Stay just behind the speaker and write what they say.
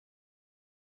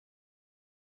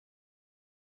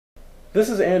This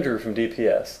is Andrew from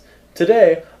DPS.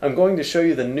 Today I'm going to show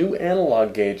you the new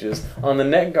analog gauges on the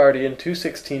NetGuardian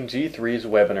 216G3's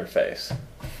web interface.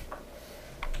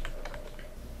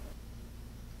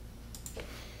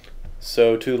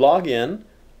 So to log in,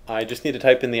 I just need to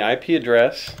type in the IP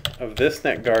address of this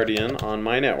NetGuardian on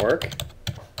my network.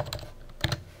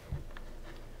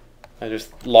 I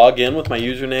just log in with my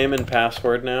username and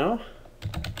password now.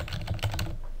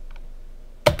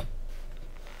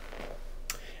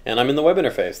 And I'm in the web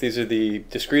interface. These are the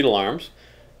discrete alarms.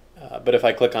 But if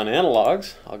I click on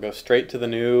analogs, I'll go straight to the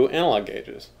new analog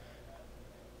gauges.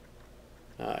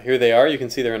 Here they are. You can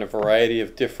see they're in a variety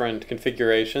of different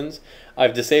configurations.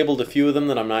 I've disabled a few of them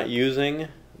that I'm not using,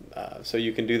 so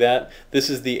you can do that. This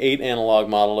is the 8 analog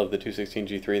model of the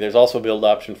 216G3. There's also a build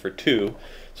option for 2.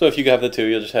 So if you have the 2,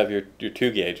 you'll just have your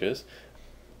 2 gauges.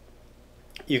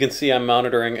 You can see I'm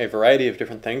monitoring a variety of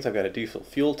different things. I've got a diesel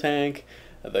fuel tank,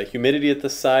 the humidity at the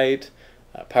site,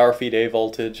 power feed A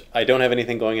voltage. I don't have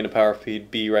anything going into power feed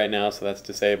B right now, so that's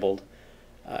disabled.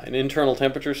 An internal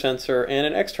temperature sensor and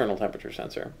an external temperature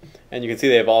sensor. And you can see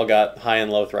they've all got high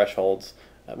and low thresholds,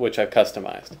 which I've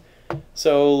customized.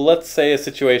 So let's say a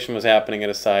situation was happening at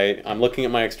a site. I'm looking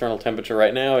at my external temperature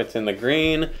right now. It's in the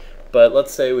green, but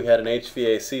let's say we had an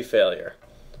HVAC failure.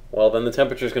 Well, then the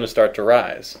temperature is going to start to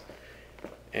rise.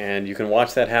 And you can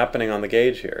watch that happening on the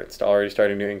gauge here. It's already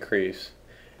starting to increase.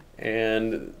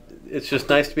 And it's just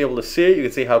nice to be able to see it. You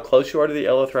can see how close you are to the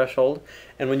yellow threshold.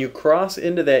 And when you cross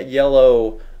into that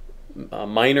yellow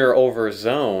minor over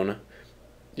zone,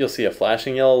 you'll see a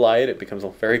flashing yellow light. It becomes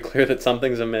very clear that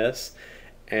something's amiss,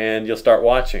 and you'll start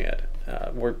watching it.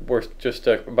 We're just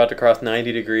about to cross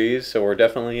 90 degrees, so we're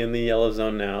definitely in the yellow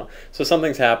zone now. So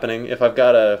something's happening. If I've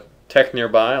got a tech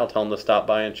nearby, I'll tell them to stop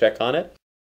by and check on it.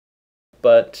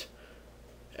 But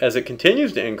as it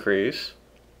continues to increase,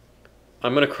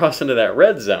 I'm going to cross into that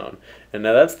red zone. And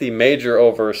now that's the major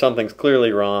over, something's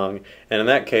clearly wrong. And in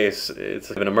that case, it's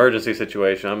an emergency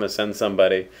situation. I'm going to send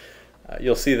somebody.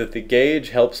 You'll see that the gauge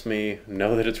helps me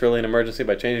know that it's really an emergency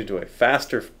by changing to a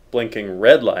faster blinking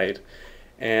red light.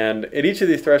 And at each of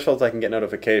these thresholds, I can get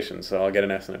notifications. So I'll get an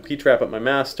SNMP trap at my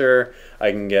master. I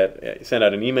can send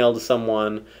out an email to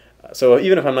someone. So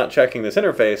even if I'm not checking this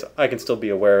interface, I can still be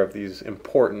aware of these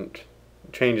important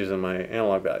changes in my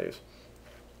analog values.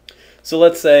 So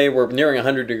let's say we're nearing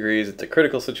 100 degrees, it's a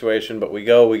critical situation, but we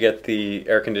get the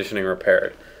air conditioning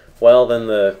repaired. Well, then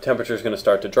the temperature is going to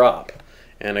start to drop.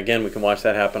 And again, we can watch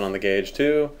that happen on the gauge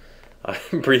too. I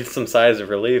breathe some sighs of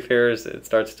relief here as it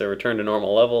starts to return to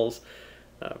normal levels.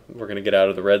 We're going to get out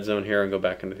of the red zone here and go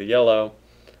back into the yellow.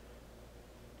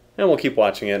 And we'll keep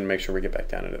watching it and make sure we get back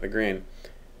down into the green.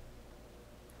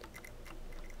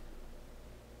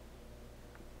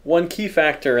 One key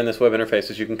factor in this web interface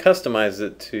is you can customize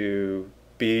it to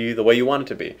be the way you want it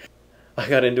to be. I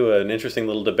got into an interesting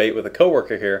little debate with a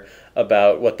coworker here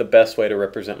about what the best way to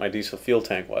represent my diesel fuel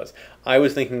tank was. I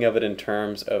was thinking of it in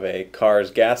terms of a car's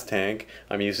gas tank.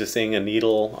 I'm used to seeing a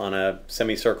needle on a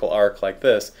semicircle arc like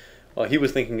this. Well, he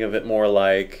was thinking of it more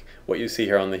like what you see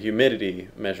here on the humidity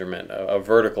measurement, a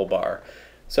vertical bar.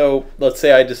 So let's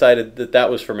say I decided that that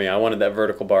was for me. I wanted that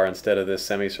vertical bar instead of this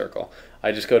semicircle.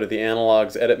 I just go to the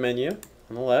Analogs Edit menu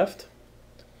on the left.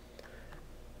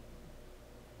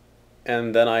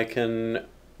 And then I can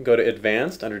go to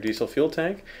Advanced under Diesel Fuel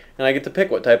Tank. And I get to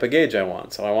pick what type of gauge I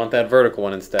want. So I want that vertical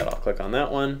one instead. I'll click on that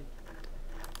one.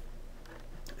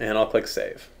 And I'll click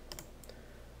Save.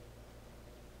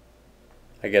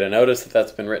 I get a notice that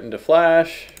that's been written to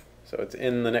flash. So it's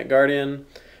in the NetGuardian.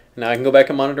 Now I can go back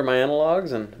and monitor my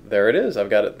analogs, and there it is. I've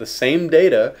got the same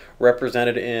data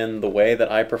represented in the way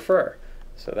that I prefer.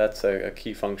 So that's a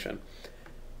key function.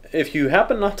 If you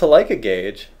happen not to like a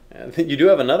gauge, you do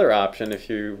have another option. If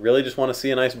you really just want to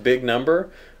see a nice big number,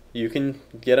 you can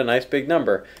get a nice big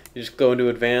number. You just go into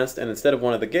Advanced, and instead of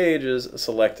one of the gauges,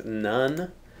 select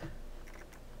None,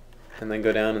 and then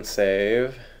go down and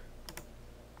Save.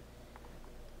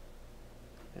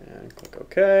 And click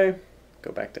OK.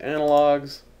 Go back to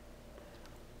Analogs.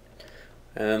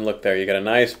 And look there, you got a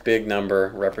nice big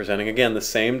number representing, again, the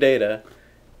same data.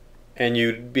 And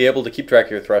you'd be able to keep track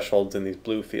of your thresholds in these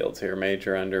blue fields here,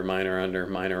 major under,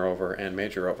 minor over, and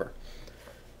major over.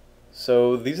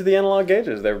 So these are the analog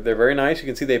gauges. They're very nice. You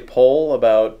can see they poll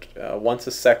about once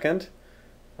a second.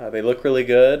 They look really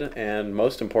good, and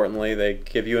most importantly, they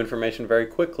give you information very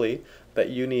quickly that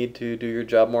you need to do your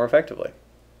job more effectively.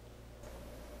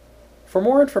 For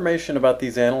more information about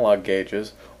these analog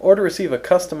gauges, or to receive a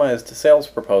customized sales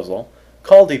proposal,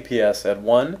 call DPS at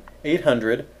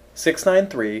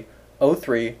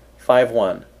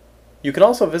 1-800-693-0351. You can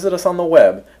also visit us on the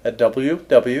web at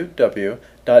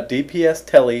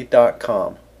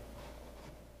www.dpstele.com.